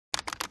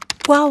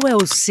Qual é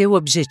o seu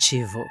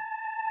objetivo?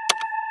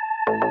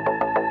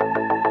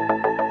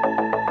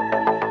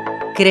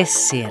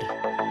 Crescer,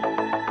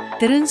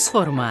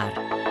 transformar,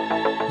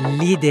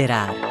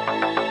 liderar,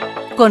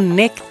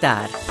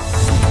 conectar.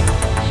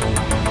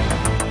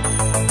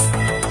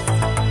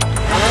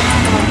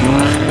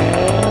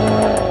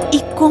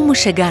 E como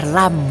chegar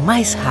lá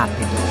mais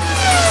rápido?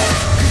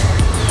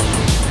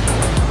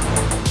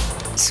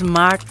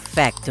 Smart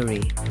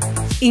Factory,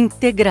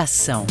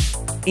 integração,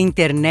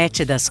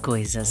 internet das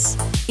coisas,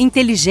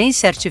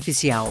 inteligência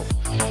artificial,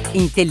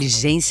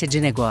 inteligência de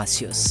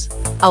negócios,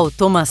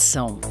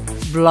 automação,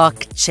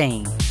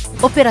 blockchain,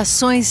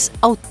 operações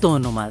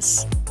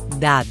autônomas,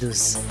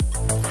 dados,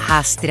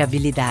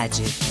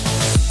 rastreabilidade,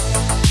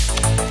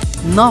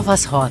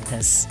 novas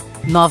rotas,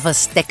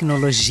 novas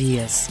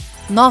tecnologias,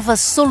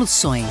 novas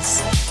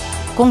soluções,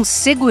 com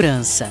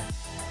segurança,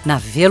 na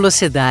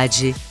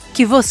velocidade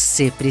que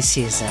você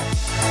precisa.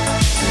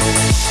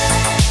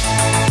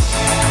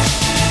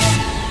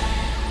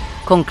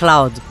 Com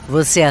Cloud,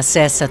 você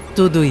acessa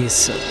tudo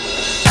isso.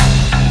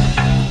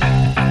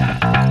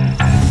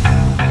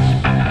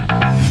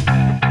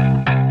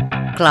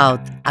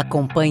 Cloud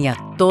acompanha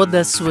toda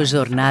a sua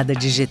jornada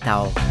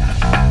digital.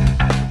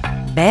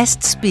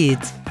 Best Speed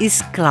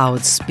is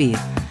Cloud Speed.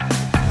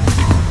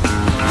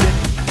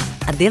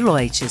 A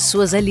Deloitte e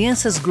suas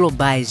alianças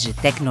globais de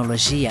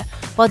tecnologia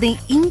podem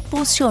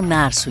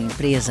impulsionar sua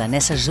empresa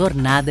nessa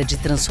jornada de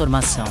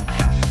transformação.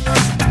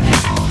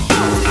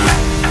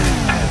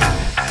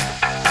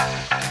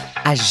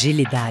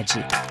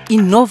 Agilidade,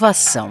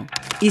 inovação,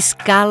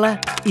 escala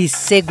e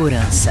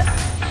segurança.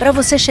 Para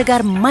você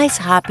chegar mais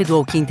rápido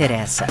ao que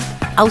interessa,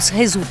 aos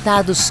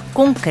resultados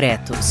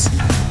concretos.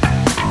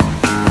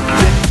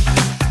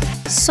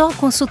 Só a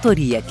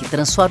consultoria que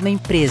transforma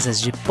empresas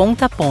de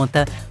ponta a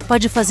ponta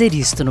pode fazer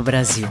isto no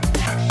Brasil.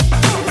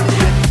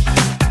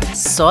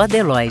 Só a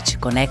Deloitte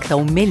conecta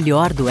o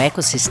melhor do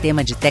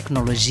ecossistema de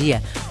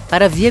tecnologia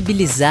para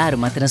viabilizar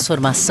uma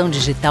transformação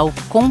digital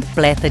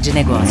completa de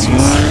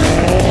negócios.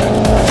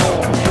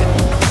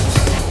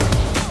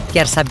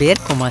 Quer saber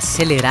como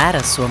acelerar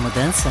a sua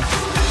mudança?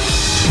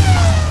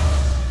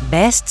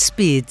 Best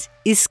Speed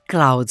is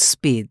Cloud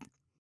Speed.